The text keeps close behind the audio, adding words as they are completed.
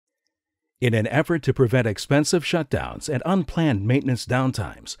In an effort to prevent expensive shutdowns and unplanned maintenance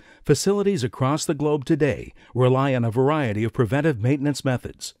downtimes, facilities across the globe today rely on a variety of preventive maintenance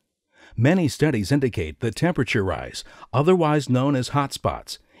methods. Many studies indicate that temperature rise, otherwise known as hot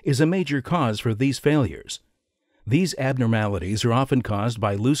spots, is a major cause for these failures. These abnormalities are often caused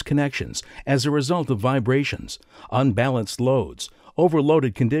by loose connections as a result of vibrations, unbalanced loads,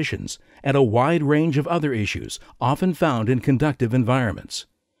 overloaded conditions, and a wide range of other issues often found in conductive environments.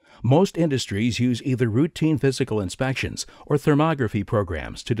 Most industries use either routine physical inspections or thermography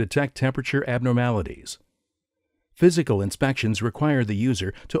programs to detect temperature abnormalities. Physical inspections require the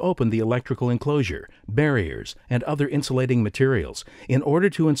user to open the electrical enclosure, barriers, and other insulating materials in order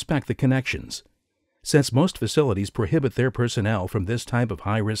to inspect the connections. Since most facilities prohibit their personnel from this type of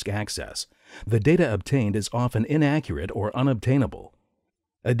high-risk access, the data obtained is often inaccurate or unobtainable.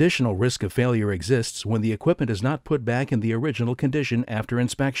 Additional risk of failure exists when the equipment is not put back in the original condition after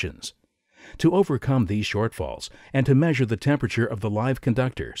inspections. To overcome these shortfalls and to measure the temperature of the live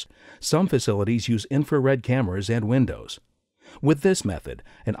conductors, some facilities use infrared cameras and windows. With this method,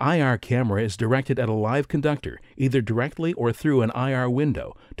 an IR camera is directed at a live conductor either directly or through an IR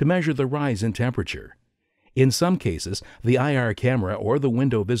window to measure the rise in temperature. In some cases, the IR camera or the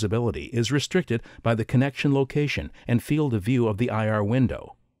window visibility is restricted by the connection location and field of view of the IR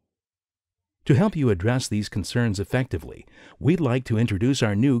window. To help you address these concerns effectively, we'd like to introduce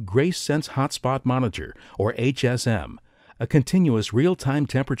our new GraceSense Hot Spot Monitor, or HSM, a continuous real-time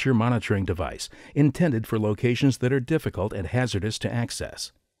temperature monitoring device intended for locations that are difficult and hazardous to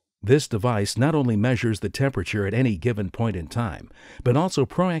access. This device not only measures the temperature at any given point in time, but also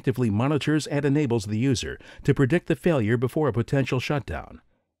proactively monitors and enables the user to predict the failure before a potential shutdown.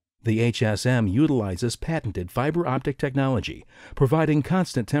 The HSM utilizes patented fiber optic technology, providing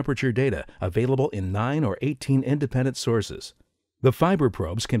constant temperature data available in 9 or 18 independent sources. The fiber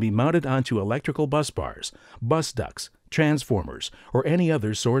probes can be mounted onto electrical busbars, bus ducts, transformers, or any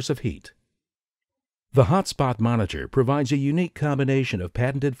other source of heat. The Hot Spot Monitor provides a unique combination of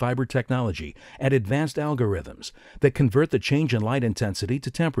patented fiber technology and advanced algorithms that convert the change in light intensity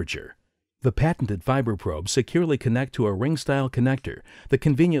to temperature. The patented fiber probes securely connect to a ring-style connector that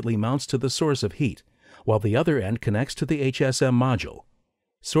conveniently mounts to the source of heat, while the other end connects to the HSM module.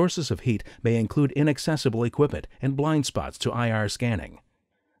 Sources of heat may include inaccessible equipment and blind spots to IR scanning.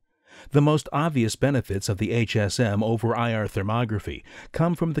 The most obvious benefits of the HSM over IR thermography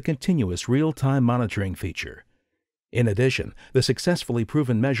come from the continuous real-time monitoring feature. In addition, the successfully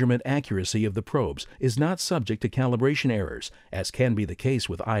proven measurement accuracy of the probes is not subject to calibration errors, as can be the case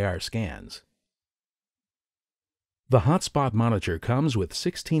with IR scans. The Hot Spot Monitor comes with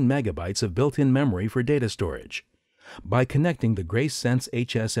 16 megabytes of built-in memory for data storage. By connecting the GraceSense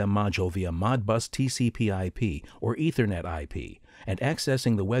HSM module via Modbus TCP/IP or Ethernet IP and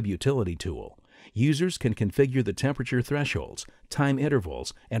accessing the web utility tool, users can configure the temperature thresholds, time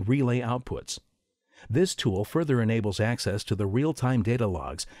intervals, and relay outputs. This tool further enables access to the real-time data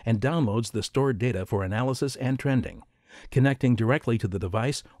logs and downloads the stored data for analysis and trending, connecting directly to the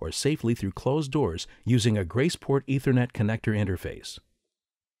device or safely through closed doors using a GracePort Ethernet connector interface.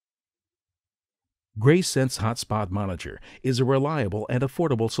 GraceSense Hot Spot Monitor is a reliable and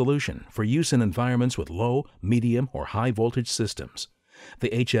affordable solution for use in environments with low, medium, or high voltage systems. The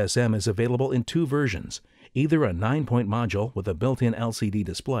HSM is available in 2 versions, either a 9-point module with a built-in LCD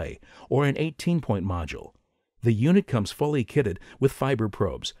display or an 18-point module. The unit comes fully kitted with fiber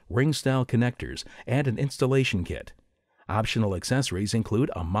probes, ring-style connectors, and an installation kit. Optional accessories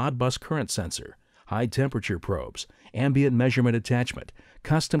include a Modbus current sensor, high-temperature probes, ambient measurement attachment,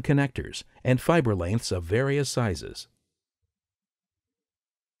 custom connectors, and fiber lengths of various sizes.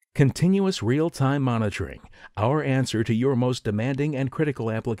 Continuous real-time monitoring, our answer to your most demanding and critical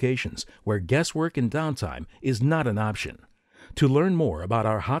applications where guesswork and downtime is not an option. To learn more about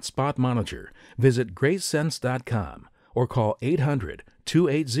our Hot Spot Monitor, visit GraceSense.com or call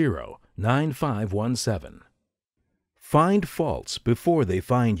 800-280-9517. Find faults before they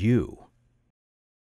find you.